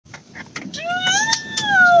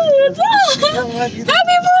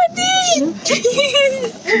Happy birthday!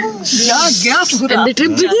 क्या पूरा? And the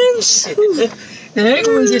trip begins.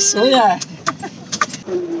 मुझे सोया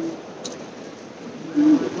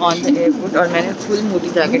On the airport और मैंने फुल मोटी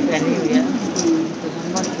जैकेट पहनी हुई है।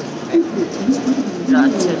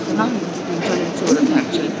 रात से ना 300 दिन से हो रहा था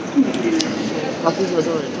एक्चुअली, काफ़ी ज़्यादा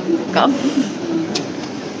हो रहा था काफ़ी।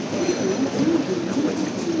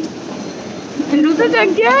 रूपा जग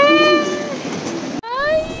गया है।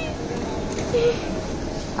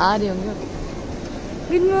 आ रहे होंगे।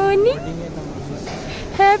 Good morning,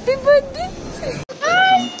 happy birthday.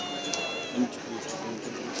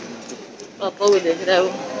 पापा को देख रहा है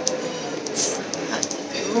वो।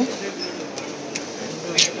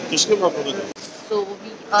 किसके पापा को? So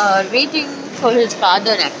we are waiting for his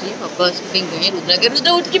father actually. पापा sleeping गए हैं। रुद्रा के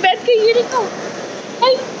रुद्रा उठ के बैठ के ये देखो।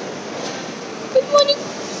 Hi. Good morning.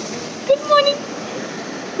 Good morning.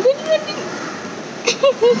 Good morning.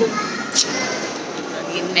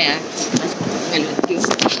 ये नया मिल लेती हूँ।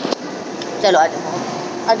 चलो आ जाओ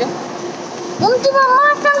आ जाओ। मम्मी मम्मा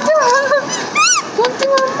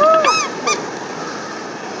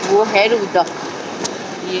वो है रुद्रा,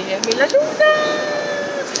 ये है मेरा Rudra.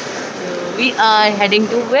 We are heading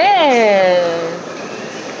to where?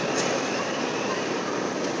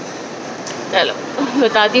 चलो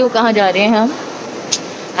बताती हूँ कहाँ जा रहे हैं हम।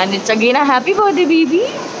 And it's again a happy birthday baby.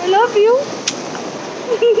 I love you.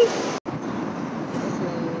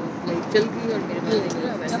 Flight चल गई और मेरे पास देख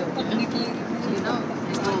रहा वैसे ना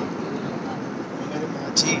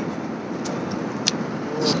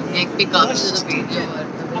नेक पे काफी ज़्यादा पेन है और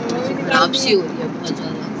खराब सी हो रही है बहुत ज़्यादा।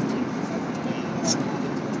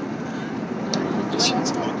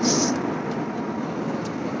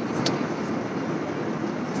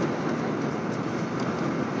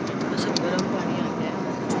 गर्म पानी आ गया है,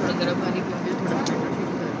 थोड़ा गर्म पानी पीऊंगी थोड़ा ठंडा feel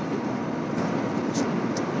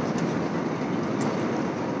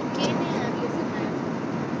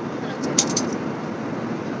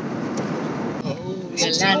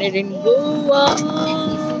landed in Goa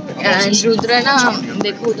and Rudra ना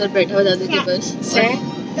देखो उधर बैठा हुआ दादू के पास,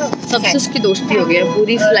 सबसे उसकी दोस्ती हो गई है।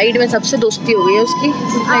 पूरी फ्लाइट में सबसे दोस्ती हो गई है उसकी।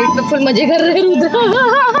 फ्लाइट में फुल मजे कर रहे हैं रुद्रा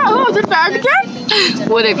उधर बैठ के।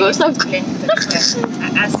 वो देखो सब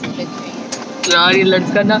यार ये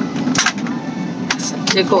लड़का ना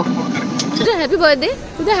देखो। Rudra happy birthday,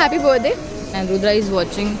 Rudra happy birthday. And Rudra is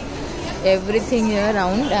watching everything here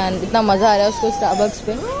around and इतना मजा आ रहा है उसको स्टारबक्स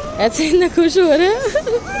पे, ऐसे इतना खुश हो रहा है।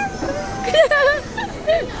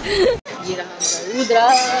 ये रहा रुद्रा,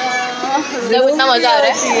 रुद्रा को इतना मजा आ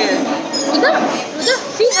रहा है। Rudra Rudra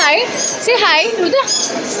say hi, say hi Rudra,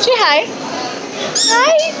 say hi,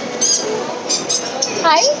 hi hi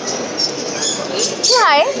hi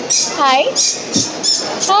hi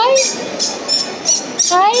hi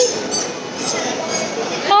hi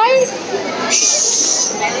hi।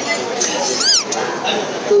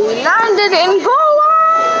 We landed in Goa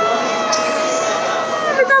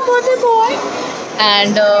with our birthday boy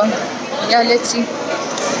and yeah, let's see,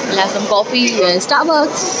 we'll have some coffee in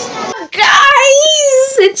Starbucks.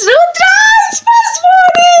 Guys, it's Rudra's first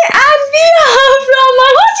birthday and we are from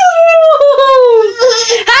our hotel room.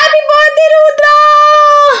 Happy birthday Rudra!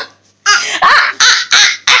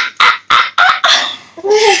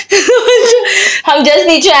 हम just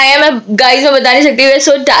नीचे आए हैं। मैं guys मैं बता नहीं सकती, we are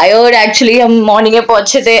so tired actually. हम मॉर्निंग में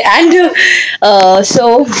पहुंचे थे एंड सो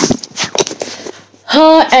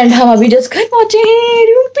हाँ, एंड हम अभी जस्ट घर पहुंचे हैं।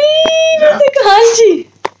 हाँ जी,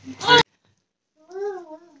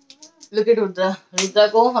 लुक एट रुद्रा। रुद्रा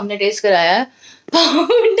को हमने टेस्ट कराया है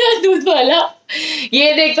पाउडर दूध वाला।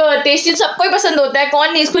 ये देखो टेस्टी सबको ही पसंद होता है,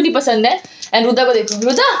 कौन नहीं इसको नहीं पसंद है। एंड रुद्रा को देखो,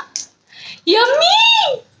 रुद्रा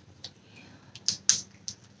यम्मी।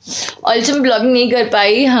 ऑल्सो मैं ब्लॉगिंग नहीं कर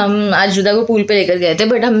पाई, हम आज रुद्रा को पूल पे लेकर गए थे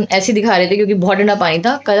बट हम ऐसे दिखा रहे थे क्योंकि बहुत ठंडा पानी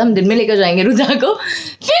था। कल हम दिन में लेकर जाएंगे रुद्रा को,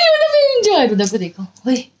 फिर रुद्रा फिर एंजॉय। रुद्रा को देखो,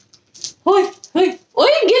 ओए ओए ओए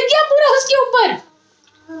ओए गिर गया पूरा उसके ऊपर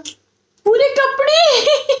पूरे कपड़े।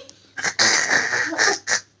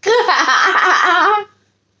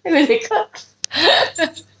 देखो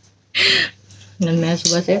मैं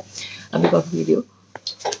सुबह से अभी कॉफी पी रही हूँ।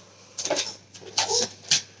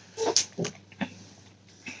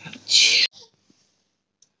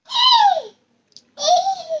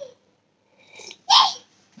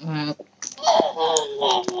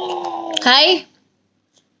 हाय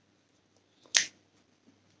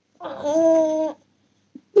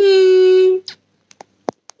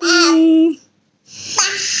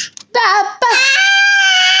पापा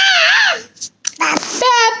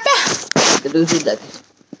पापा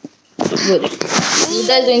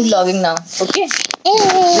Ruda is doing vlogging now, okay?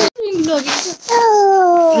 Doing blogging,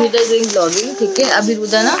 Rudra doing blogging, ठीक है। अभी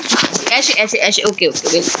रुद्रा ना ऐसे ऐसे ऐसे, ओके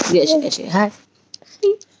ओके, ऐसे ऐसे, हाय।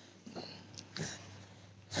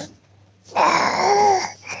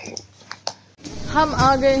 हम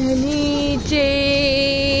आ गए हैं नीचे,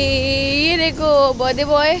 ये देखो बर्थडे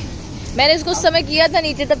बॉय। मैंने इसको उस समय किया था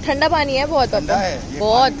नीचे, तब ठंडा पानी है बहुत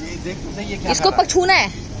बहुत, इसको छूना है।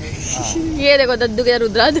 ये देखो दद्दू के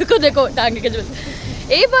रुद्रा, देखो देखो टांगे के जो,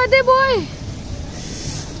 ए birthday boy.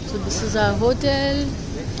 So this is our hotel,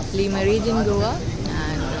 Lee meridian Goa,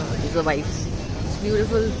 and is a wife,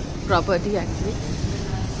 beautiful property actually.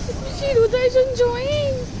 See, Rudra is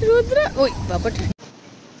enjoying. Rudra, ओए पापा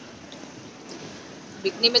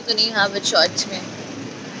बिकनी में तो नहीं, हाँ विद शॉर्ट्स में।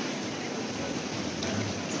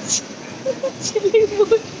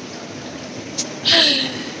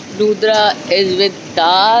 रुद्रा इज विद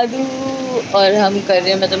दादू और हम कर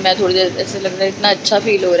रहे हैं, मतलब मैं थोड़ी देर ऐसे लग रहा है, इतना अच्छा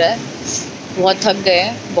फील हो रहा है। बहुत थक गए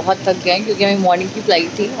हैं, बहुत थक गए हैं, क्योंकि हमें मॉर्निंग की फ्लाइट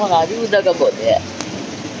थी और आज रुद्रा का बर्थडे है।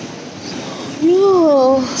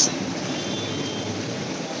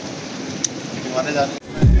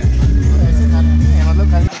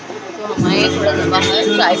 तो हमारे थोड़ा सा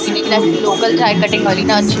बाहर चाय पीने के लिए, लोकल चाय कटिंग वाली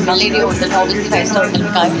ना अच्छी मिल रही होटल में, ऑब्वियसली 5 स्टार होटल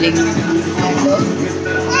में कहाँ मिलेगी।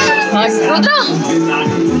 हाँ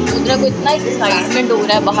रुद्रा को इतना एक्साइटमेंट हो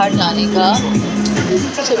रहा है बाहर जाने का।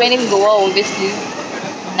 So when in Goa obviously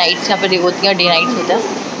nights यहाँ पर होती हैं, डे नाइट्स होता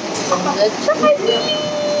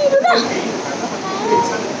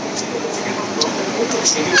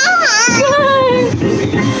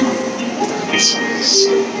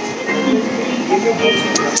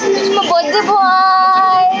It's my birthday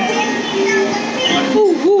boy!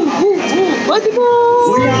 Birthday boy! Birthday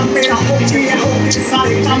boy!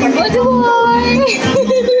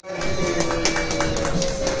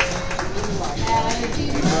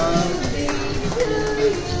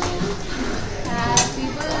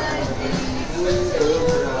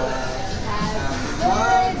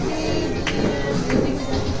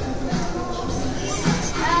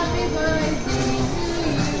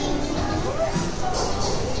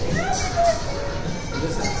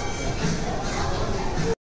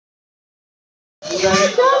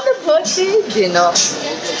 The birthday dinner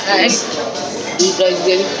and Rudra is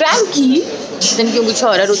very cranky. दिन क्यों कुछ हो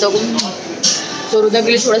रहा है रुद्रा को, तो रुद्रा के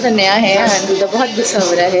लिए थोड़ा सा नया है एंड रुद्रा बहुत गुस्सा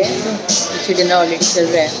हो रहा है। पीछे डिनर ऑलरेडी चल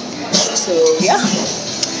रहा है, सो या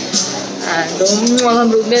एंड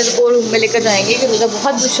हम रुद्रा को रूम में लेकर जाएंगे कि रुद्रा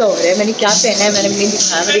बहुत गुस्सा हो रहा है। मैंने क्या पहना है मैंने नहीं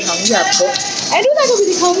दिखाया, मैं दिखाऊंगी आपको एंड रुद्रा को भी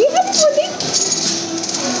दिखाऊंगी।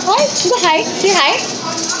 हाय हाय से हाय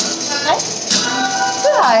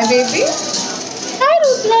hi baby, hi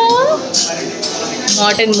Rudra,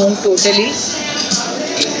 not in mood totally.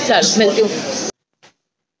 चलो मिलती हूँ।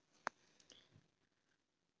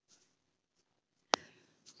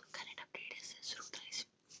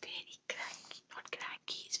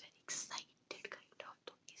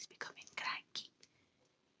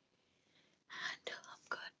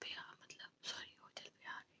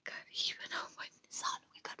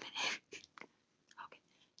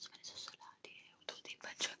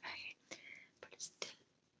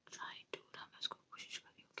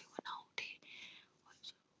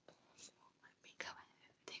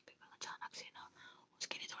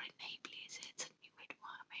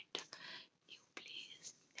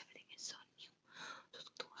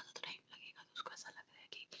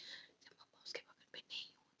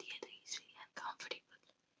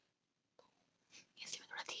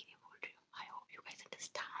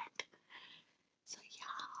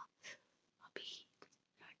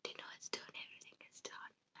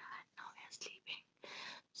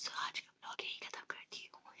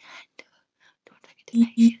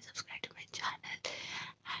 Like,